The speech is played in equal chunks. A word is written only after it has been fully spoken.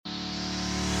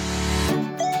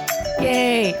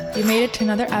Yay! You made it to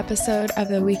another episode of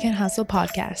the Weekend Hustle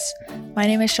podcast. My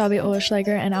name is Shelby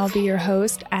Oleschlager, and I'll be your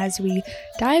host as we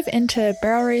dive into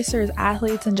barrel racers,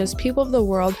 athletes, and just people of the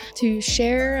world to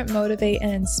share, motivate,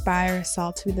 and inspire us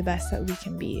all to be the best that we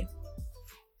can be.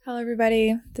 Hello,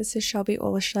 everybody. This is Shelby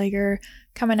Oleschlager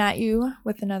coming at you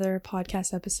with another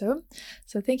podcast episode.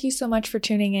 So thank you so much for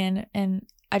tuning in, and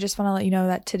I just want to let you know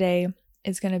that today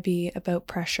is going to be about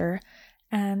pressure.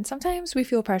 And sometimes we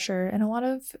feel pressure in a lot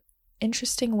of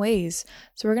interesting ways.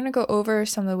 So we're going to go over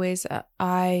some of the ways that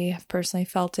I have personally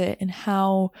felt it and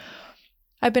how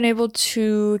I've been able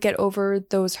to get over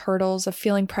those hurdles of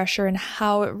feeling pressure and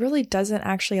how it really doesn't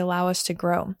actually allow us to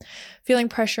grow. Feeling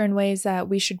pressure in ways that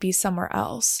we should be somewhere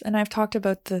else. And I've talked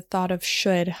about the thought of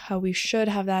should, how we should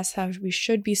have that, how we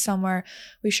should be somewhere,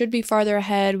 we should be farther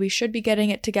ahead, we should be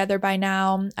getting it together by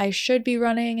now, I should be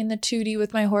running in the 2D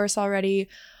with my horse already.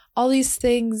 All these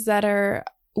things that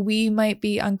we might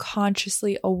be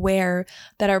unconsciously aware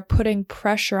that are putting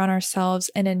pressure on ourselves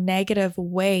in a negative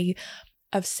way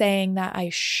of saying that I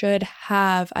should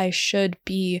have, I should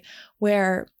be,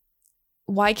 where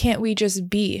why can't we just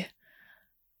be?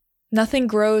 Nothing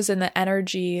grows in the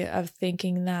energy of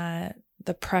thinking that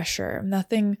the pressure,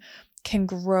 nothing can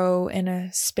grow in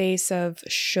a space of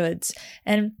shoulds.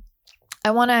 And I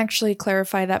want to actually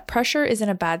clarify that pressure isn't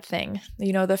a bad thing.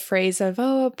 You know, the phrase of,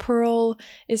 a pearl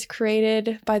is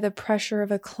created by the pressure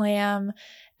of a clam,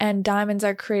 and diamonds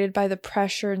are created by the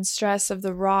pressure and stress of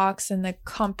the rocks and the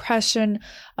compression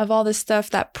of all this stuff.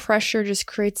 That pressure just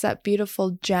creates that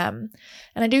beautiful gem.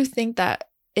 And I do think that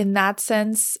in that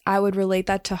sense, I would relate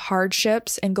that to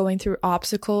hardships and going through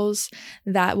obstacles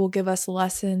that will give us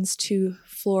lessons to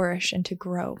flourish and to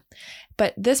grow.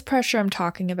 But this pressure I'm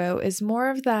talking about is more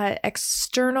of that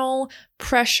external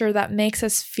pressure that makes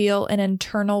us feel an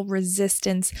internal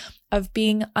resistance of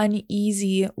being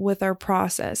uneasy with our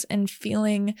process and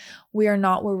feeling we are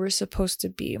not where we're supposed to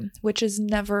be, which is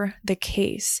never the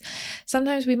case.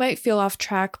 Sometimes we might feel off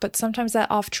track, but sometimes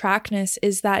that off trackness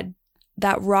is that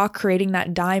rock creating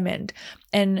that diamond.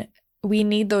 And we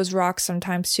need those rocks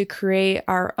sometimes to create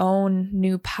our own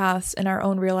new paths and our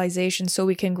own realizations so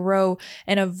we can grow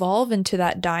and evolve into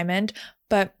that diamond.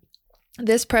 But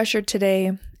this pressure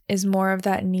today is more of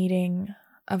that needing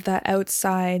of that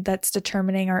outside that's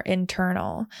determining our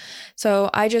internal.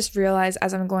 So I just realized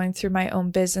as I'm going through my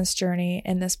own business journey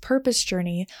and this purpose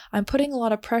journey, I'm putting a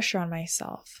lot of pressure on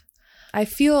myself. I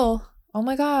feel, oh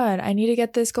my God, I need to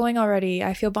get this going already.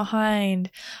 I feel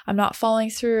behind. I'm not following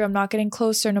through. I'm not getting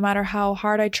closer no matter how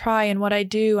hard I try and what I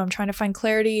do. I'm trying to find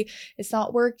clarity. It's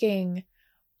not working.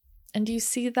 And do you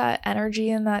see that energy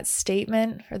in that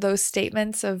statement or those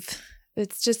statements of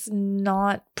it's just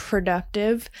not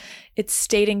productive? It's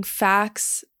stating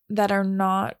facts that are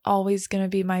not always going to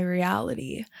be my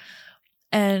reality.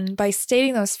 And by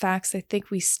stating those facts, I think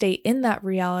we stay in that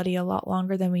reality a lot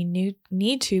longer than we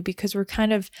need to, because we're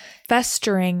kind of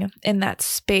festering in that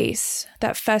space,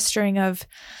 that festering of,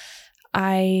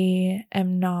 I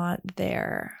am not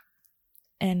there.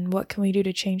 And what can we do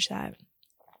to change that?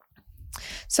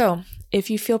 So if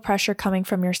you feel pressure coming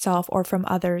from yourself or from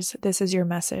others, this is your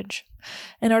message.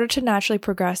 In order to naturally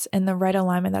progress in the right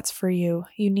alignment that's for you,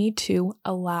 you need to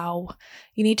allow.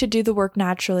 You need to do the work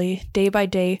naturally, day by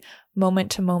day,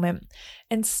 moment to moment.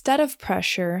 Instead of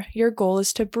pressure, your goal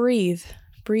is to breathe.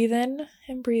 Breathe in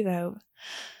and breathe out.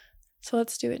 So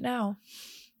let's do it now.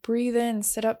 Breathe in,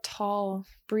 sit up tall.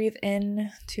 Breathe in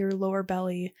to your lower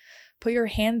belly. Put your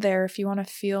hand there if you want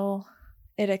to feel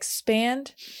it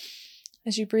expand.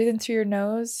 As you breathe in through your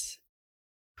nose,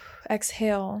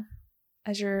 exhale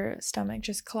as your stomach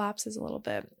just collapses a little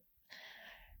bit.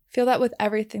 Feel that with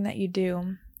everything that you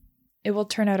do. It will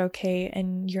turn out okay,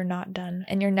 and you're not done.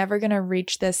 And you're never going to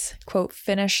reach this, quote,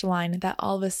 finish line that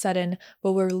all of a sudden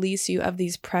will release you of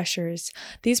these pressures.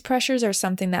 These pressures are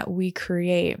something that we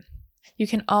create. You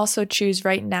can also choose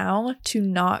right now to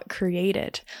not create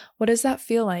it. What does that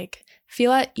feel like?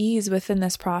 Feel at ease within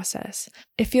this process.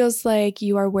 It feels like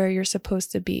you are where you're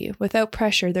supposed to be. Without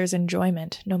pressure, there's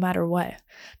enjoyment, no matter what.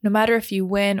 No matter if you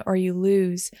win or you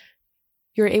lose,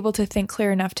 you're able to think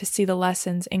clear enough to see the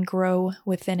lessons and grow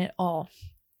within it all.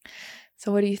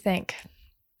 So what do you think?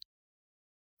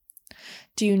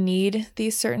 Do you need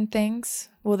these certain things?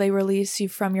 Will they release you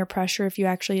from your pressure if you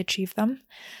actually achieve them?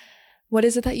 What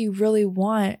is it that you really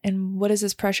want, and what is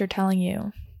this pressure telling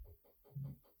you?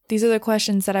 These are the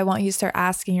questions that I want you to start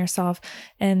asking yourself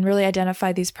and really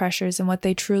identify these pressures and what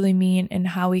they truly mean and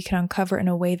how we can uncover in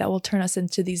a way that will turn us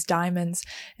into these diamonds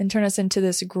and turn us into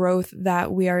this growth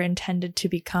that we are intended to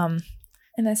become.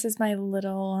 And this is my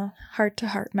little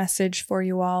heart-to-heart message for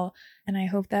you all. And I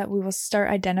hope that we will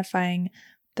start identifying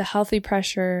the healthy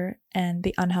pressure and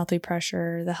the unhealthy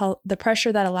pressure, the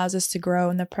pressure that allows us to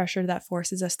grow and the pressure that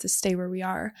forces us to stay where we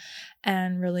are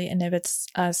and really inhibits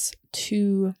us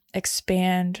to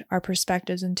expand our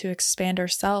perspectives and to expand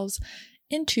ourselves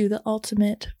into the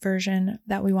ultimate version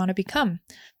that we want to become.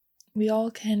 We all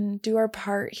can do our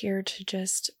part here to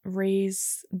just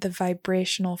raise the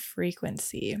vibrational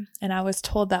frequency. And I was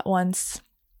told that once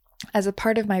as a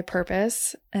part of my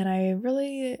purpose, and I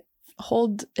really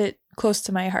hold it close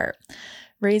to my heart.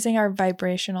 Raising our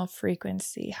vibrational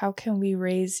frequency. How can we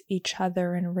raise each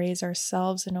other and raise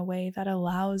ourselves in a way that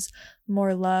allows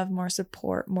more love, more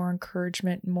support, more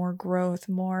encouragement, more growth,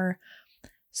 more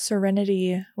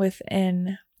serenity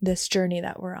within this journey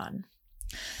that we're on?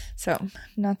 So,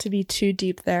 not to be too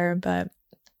deep there, but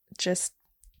just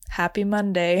happy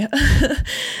Monday.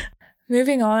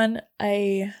 Moving on,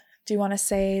 I do want to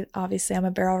say, obviously, I'm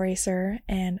a barrel racer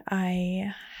and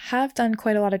I have done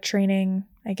quite a lot of training.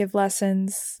 I give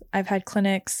lessons. I've had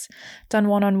clinics, done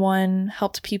one-on-one,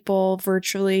 helped people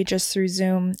virtually just through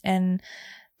Zoom. And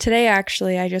today,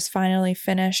 actually, I just finally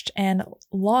finished and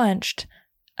launched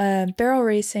a barrel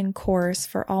racing course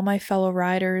for all my fellow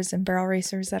riders and barrel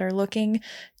racers that are looking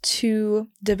to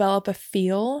develop a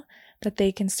feel that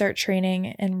they can start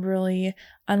training and really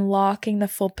unlocking the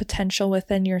full potential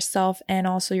within yourself and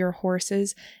also your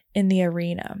horses in the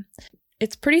arena.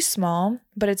 It's pretty small,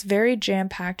 but it's very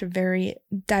jam-packed, very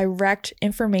direct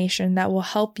information that will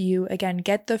help you, again,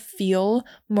 get the feel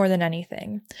more than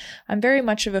anything. I'm very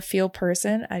much of a feel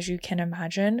person, as you can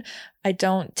imagine. I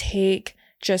don't take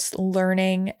just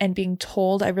learning and being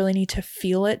told. I really need to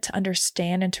feel it to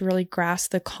understand and to really grasp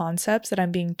the concepts that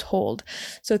I'm being told.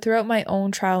 So throughout my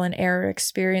own trial and error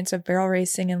experience of barrel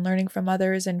racing and learning from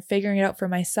others and figuring it out for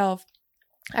myself,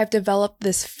 I've developed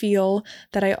this feel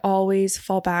that I always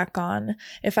fall back on.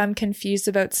 If I'm confused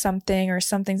about something or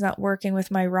something's not working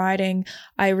with my riding,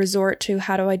 I resort to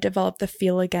how do I develop the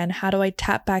feel again? How do I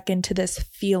tap back into this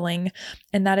feeling?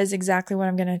 And that is exactly what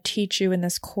I'm going to teach you in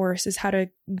this course, is how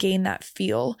to gain that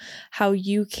feel, how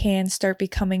you can start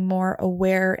becoming more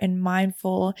aware and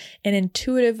mindful and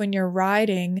intuitive when you're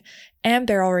riding and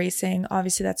barrel racing.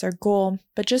 Obviously, that's our goal,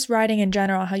 but just riding in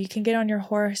general, how you can get on your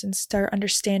horse and start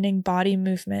understanding body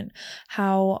movement,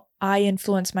 how I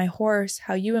influence my horse,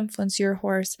 how you influence your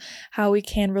horse, how we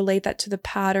can relate that to the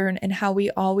pattern, and how we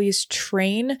always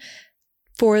train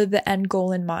for the end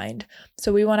goal in mind.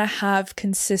 So we want to have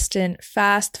consistent,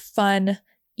 fast, fun,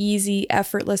 easy,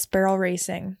 effortless barrel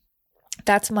racing.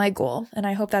 That's my goal, and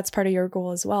I hope that's part of your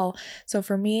goal as well. So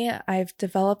for me, I've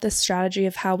developed this strategy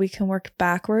of how we can work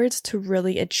backwards to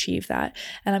really achieve that.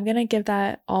 And I'm going to give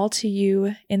that all to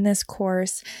you in this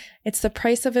course. It's the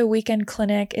price of a weekend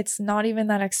clinic. It's not even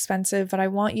that expensive, but I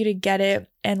want you to get it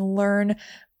and learn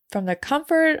from the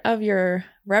comfort of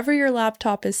wherever your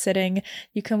laptop is sitting.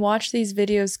 You can watch these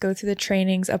videos, go through the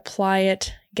trainings, apply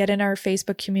it, get in our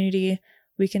Facebook community.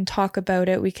 We can talk about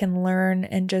it. We can learn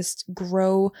and just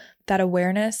grow that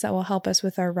awareness that will help us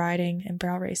with our riding and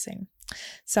barrel racing.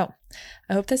 So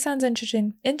I hope this sounds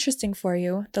interesting for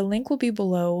you. The link will be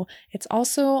below. It's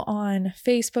also on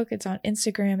Facebook. It's on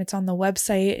Instagram. It's on the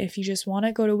website. If you just want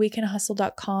to go to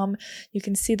weekendhustle.com, you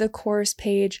can see the course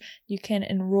page. You can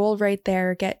enroll right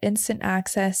there, get instant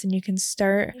access, and you can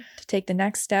start to take the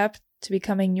next step to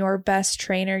becoming your best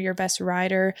trainer, your best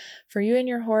rider for you and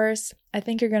your horse. I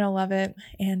think you're going to love it.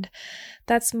 And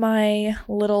that's my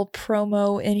little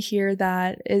promo in here.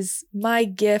 That is my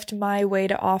gift, my way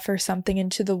to offer something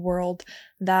into the world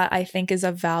that I think is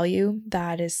of value.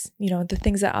 That is, the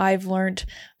things that I've learned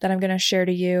that I'm going to share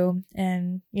to you.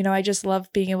 And, I just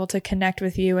love being able to connect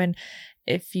with you. And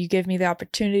if you give me the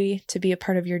opportunity to be a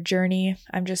part of your journey,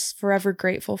 I'm just forever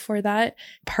grateful for that.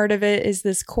 Part of it is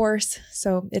this course.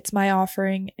 So it's my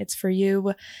offering. It's for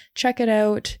you. Check it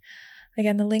out.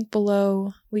 Again, the link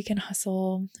below. We can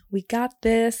hustle. We got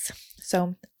this.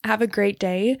 So have a great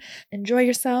day. Enjoy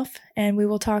yourself, and we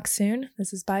will talk soon.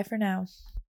 This is bye for now.